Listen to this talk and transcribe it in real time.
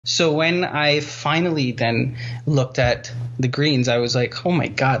So when I finally then looked at the greens, I was like, oh my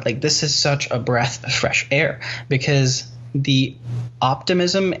God, like this is such a breath of fresh air, because the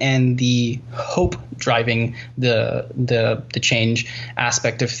optimism and the hope driving the change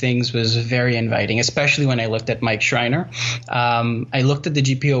aspect of things was very inviting, especially when I looked at Mike Schreiner. I looked at the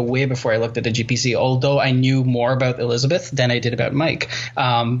GPO way before I looked at the GPC, although I knew more about Elizabeth than I did about Mike.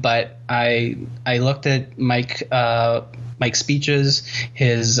 But I looked at Mike's speeches,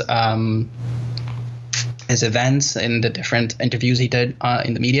 his events and the different interviews he did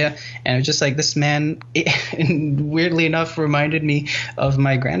in the media. And it was just like, this man, weirdly enough, reminded me of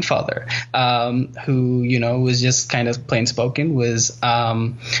my grandfather, who, was just kind of plain spoken, was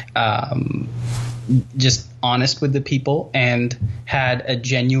just honest with the people and had a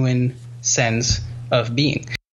genuine sense of being.